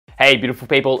Hey beautiful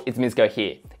people, it's Mizgo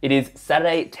here. It is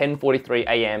Saturday 10:43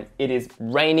 a.m. It is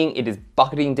raining, it is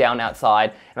bucketing down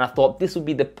outside, and I thought this would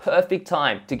be the perfect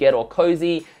time to get all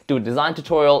cozy, do a design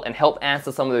tutorial, and help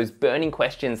answer some of those burning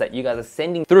questions that you guys are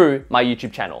sending through my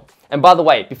YouTube channel. And by the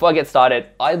way, before I get started,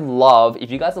 I love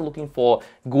if you guys are looking for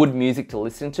good music to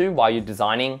listen to while you're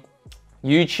designing,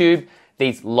 YouTube,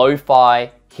 these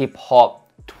lo-fi, hip-hop,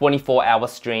 24-hour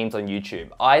streams on YouTube.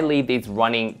 I leave these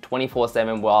running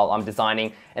 24/7 while I'm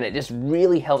designing, and it just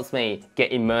really helps me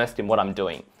get immersed in what I'm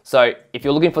doing. So if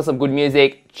you're looking for some good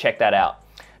music, check that out.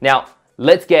 Now,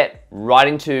 let's get right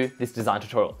into this design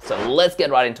tutorial. So let's get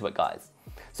right into it, guys.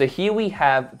 So here we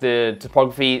have the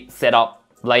typography setup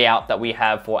layout that we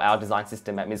have for our design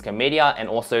system at Mizgo Media, and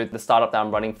also the startup that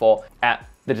I'm running for at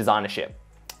the designership.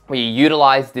 We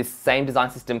utilize this same design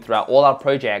system throughout all our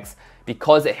projects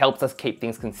because it helps us keep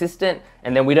things consistent,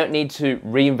 and then we don't need to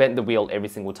reinvent the wheel every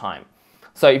single time.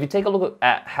 So if you take a look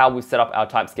at how we set up our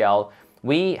type scale,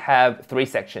 we have three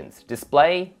sections: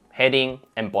 display, heading,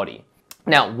 and body.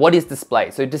 Now, what is display?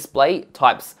 So display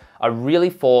types are really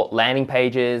for landing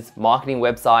pages, marketing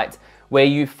websites, where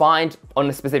you find on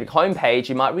a specific homepage,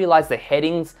 you might realize the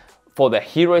headings for the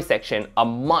hero section are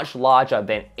much larger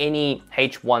than any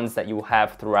H1s that you will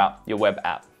have throughout your web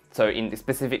app. So in the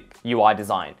specific UI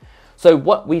design. So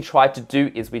what we try to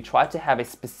do is we try to have a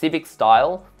specific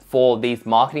style for these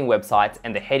marketing websites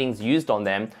and the headings used on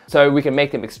them, so we can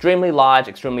make them extremely large,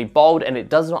 extremely bold, and it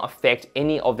does not affect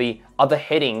any of the other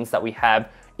headings that we have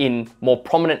in more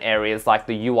prominent areas like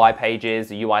the UI pages,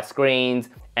 the UI screens,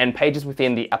 and pages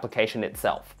within the application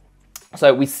itself.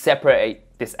 So we separate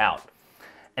this out.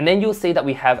 And then you'll see that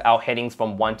we have our headings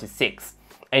from 1 to 6,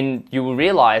 and you will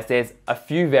realize there's a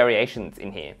few variations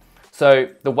in here. So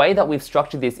the way that we've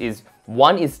structured this is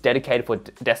 1 is dedicated for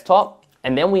desktop,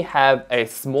 and then we have a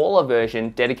smaller version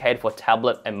dedicated for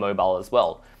tablet and mobile as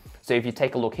well. So if you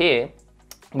take a look here,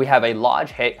 we have a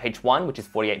large H1, which is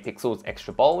 48 pixels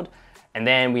extra bold, and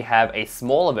then we have a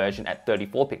smaller version at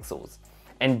 34 pixels.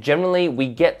 And generally we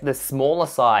get the smaller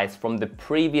size from the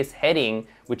previous heading,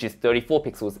 which is 34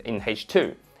 pixels in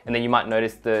H2. And then you might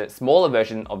notice the smaller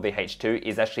version of the H2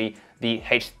 is actually the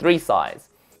H3 size.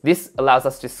 This allows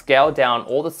us to scale down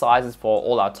all the sizes for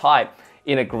all our type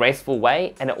in a graceful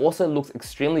way, and it also looks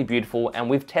extremely beautiful, and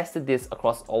we've tested this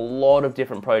across a lot of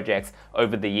different projects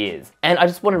over the years. And I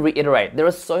just want to reiterate, there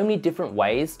are so many different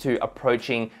ways to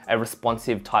approaching a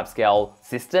responsive type scale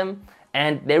system,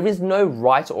 and there is no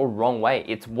right or wrong way.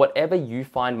 It's whatever you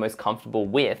find most comfortable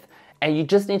with. And you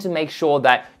just need to make sure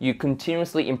that you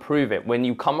continuously improve it. When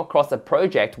you come across a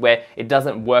project where it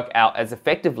doesn't work out as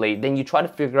effectively, then you try to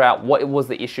figure out what was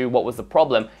the issue, what was the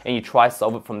problem, and you try to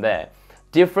solve it from there.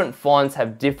 Different fonts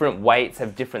have different weights,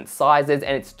 have different sizes,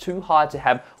 and it's too hard to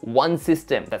have one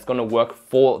system that's gonna work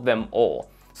for them all.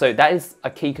 So that is a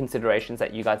key consideration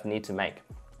that you guys need to make.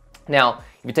 Now,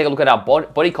 if you take a look at our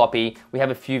body copy, we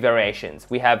have a few variations.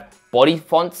 We have body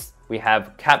fonts, we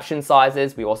have caption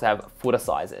sizes, we also have footer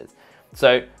sizes.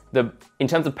 So in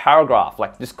terms of paragraph,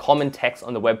 like just common text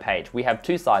on the web page, we have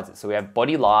two sizes. So we have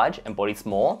body large and body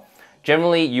small.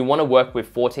 Generally, you want to work with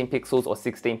 14 pixels or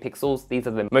 16 pixels. These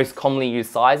are the most commonly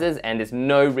used sizes, and there's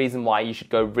no reason why you should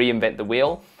go reinvent the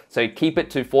wheel. So keep it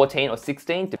to 14 or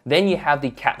 16. Then you have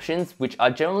the captions, which are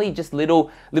generally just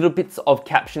little bits of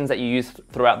captions that you use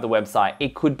throughout the website.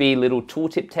 It could be little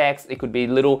tooltip text, it could be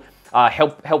little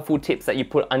helpful tips that you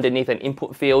put underneath an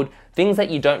input field, things that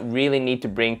you don't really need to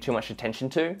bring too much attention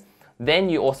to. Then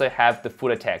you also have the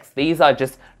footer text. These are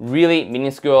just really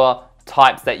minuscule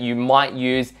types that you might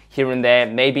use here and there,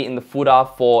 maybe in the footer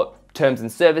for terms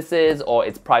and services or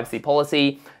its privacy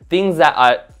policy, things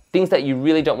that you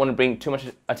really don't want to bring too much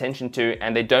attention to,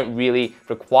 and they don't really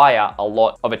require a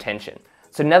lot of attention.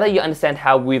 So now that you understand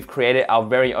how we've created our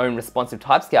very own responsive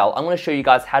type scale, I'm going to show you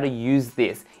guys how to use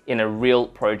this in a real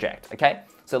project, okay?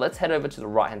 So let's head over to the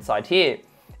right-hand side here,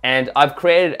 and I've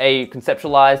created a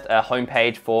conceptualized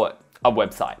homepage for a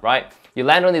website, right? You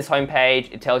land on this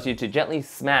homepage, it tells you to gently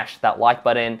smash that like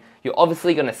button. You're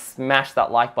obviously going to smash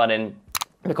that like button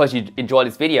because you enjoy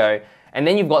this video, and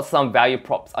then you've got some value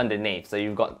props underneath. So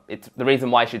you've got, the reason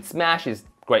why you should smash is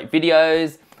great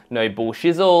videos, no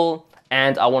bullshizzle,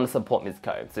 and I want to support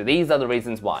Mizgo. So these are the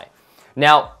reasons why.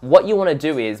 Now, what you want to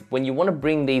do is when you want to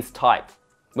bring this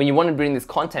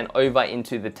content over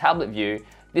into the tablet view,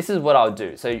 this is what I'll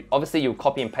do. So obviously you'll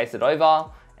copy and paste it over,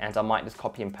 and I might just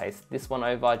copy and paste this one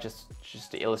over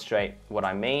just to illustrate what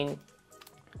I mean.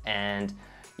 And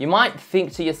you might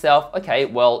think to yourself, okay,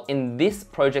 well, in this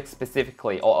project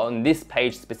specifically, or on this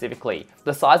page specifically,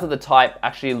 the size of the type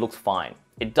actually looks fine.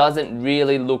 It doesn't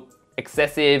really look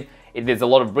excessive. There's a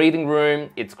lot of breathing room,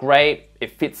 it's great,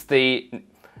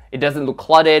 it doesn't look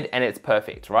cluttered, and it's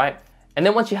perfect, right? And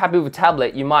then once you're happy with a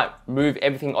tablet, you might move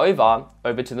everything over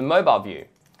to the mobile view.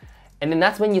 And then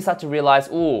that's when you start to realize,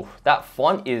 oh, that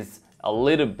font is a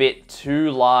little bit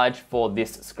too large for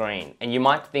this screen. And you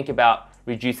might think about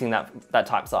reducing that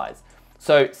type size.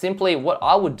 So simply what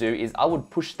I would do is I would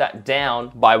push that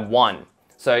down by 1.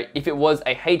 So if it was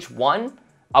a H1,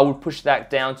 I would push that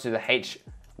down to the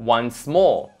H1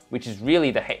 small, which is really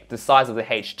the size of the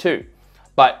H2.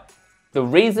 But the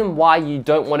reason why you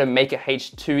don't want to make a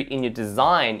H2 in your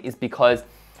design is because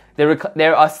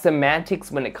there are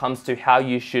semantics when it comes to how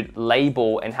you should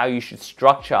label and how you should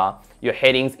structure your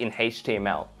headings in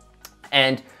HTML.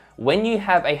 And when you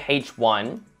have a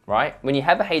H1, right? When you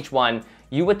have a H1,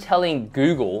 you are telling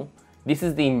Google this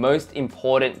is the most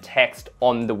important text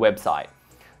on the website.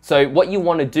 So what you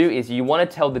want to do is you want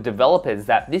to tell the developers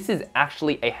that this is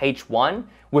actually a H1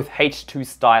 with H2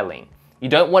 styling. You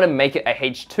don't want to make it a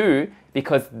H2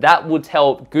 because that will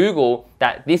tell Google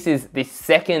that this is the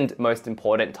second most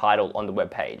important title on the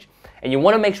web page. And you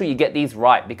want to make sure you get these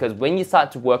right because when you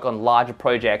start to work on larger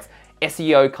projects,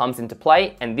 SEO comes into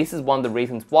play, and this is one of the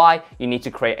reasons why you need to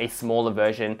create a smaller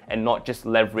version and not just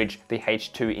leverage the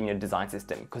H2 in your design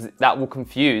system, because that will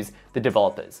confuse the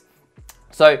developers.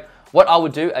 So what I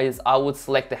would do is I would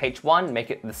select the H1, make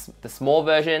it the small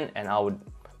version, and I would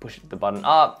push the button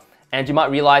up. And you might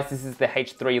realize this is the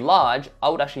H3 large. I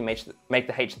would actually make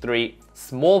the H3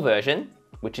 small version,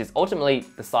 which is ultimately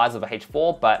the size of a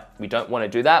H4, but we don't want to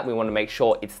do that. We want to make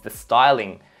sure it's the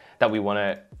styling that we want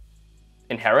to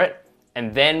inherit.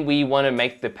 And then we want to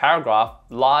make the paragraph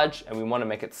large and we want to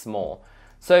make it small.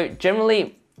 So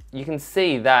generally, you can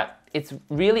see that it's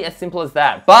really as simple as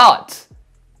that, but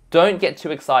don't get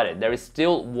too excited. There is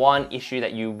still one issue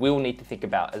that you will need to think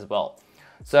about as well.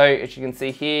 So as you can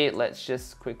see here, let's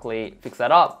just quickly fix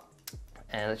that up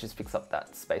and let's just fix up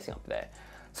that spacing up there.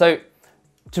 So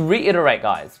to reiterate,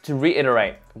 guys,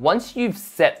 once you've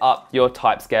set up your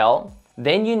type scale,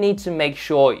 then you need to make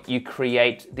sure you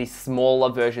create the smaller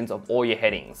versions of all your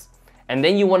headings. And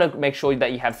then you want to make sure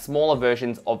that you have smaller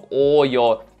versions of all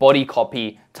your body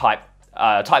copy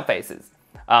typefaces.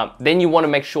 Then you want to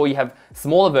make sure you have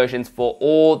smaller versions for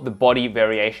all the body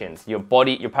variations, your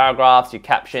paragraphs, your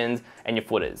captions, and your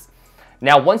footers.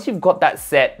 Now, once you've got that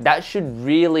set, that should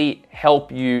really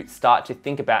help you start to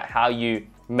think about how you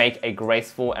make a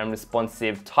graceful and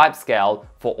responsive type scale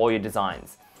for all your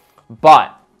designs.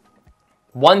 But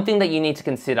one thing that you need to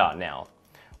consider now,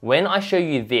 when I show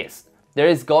you this,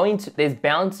 there's bound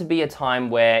to be a time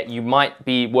where you might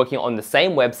be working on the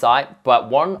same website, but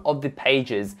one of the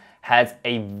pages has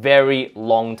a very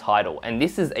long title, and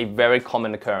this is a very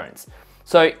common occurrence.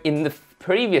 So in the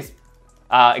previous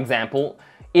example,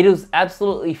 it is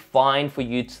absolutely fine for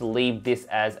you to leave this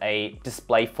as a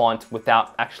display font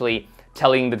without actually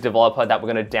telling the developer that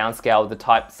we're going to downscale the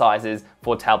type sizes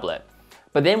for tablet.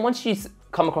 But then once you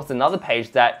come across another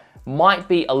page that might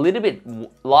be a little bit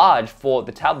large for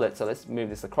the tablet, so let's move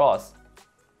this across.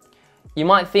 You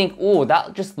might think, oh,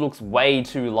 that just looks way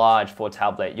too large for a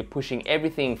tablet. You're pushing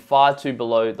everything far too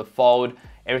below the fold.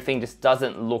 Everything just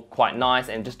doesn't look quite nice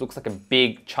and just looks like a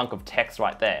big chunk of text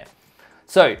right there.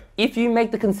 So if you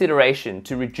make the consideration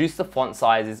to reduce the font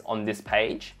sizes on this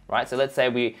page, right? So let's say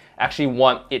we actually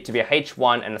want it to be a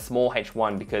H1 and a small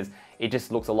H1 because it just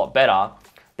looks a lot better.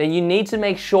 Then you need to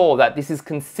make sure that this is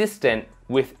consistent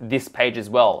with this page as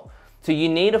well. So you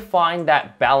need to find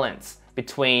that balance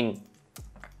between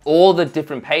all the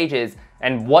different pages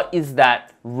and what is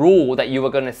that rule that you are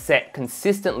going to set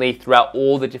consistently throughout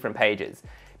all the different pages.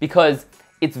 Because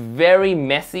it's very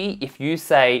messy if you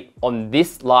say on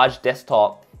this large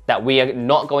desktop that we are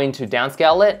not going to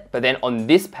downscale it, but then on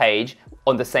this page,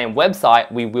 on the same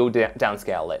website, we will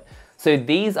downscale it. So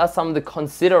these are some of the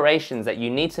considerations that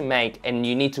you need to make, and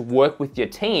you need to work with your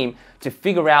team to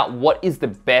figure out what is the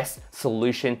best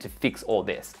solution to fix all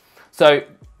this. So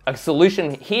a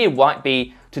solution here might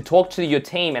be to talk to your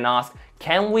team and ask,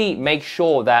 can we make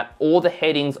sure that all the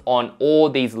headings on all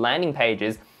these landing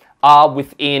pages are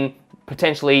within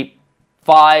potentially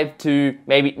 5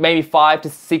 to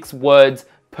 6 words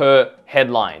per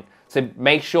headline. So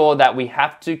make sure that we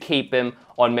have to keep them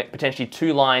on potentially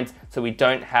 2 lines so we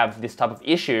don't have this type of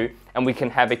issue. and we can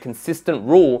have a consistent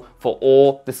rule for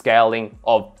all the scaling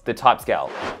of the type scale.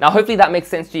 Now, hopefully that makes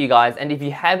sense to you guys. And if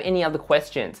you have any other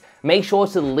questions, make sure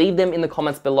to leave them in the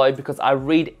comments below, because I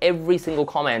read every single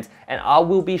comment and I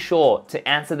will be sure to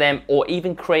answer them or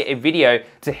even create a video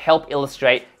to help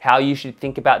illustrate how you should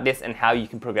think about this and how you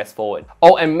can progress forward.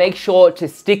 Oh, and make sure to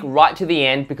stick right to the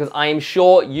end, because I am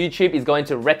sure YouTube is going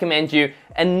to recommend you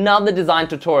another design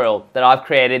tutorial that I've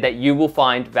created that you will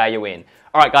find value in.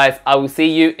 All right, guys, I will see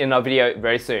you in a video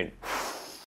very soon.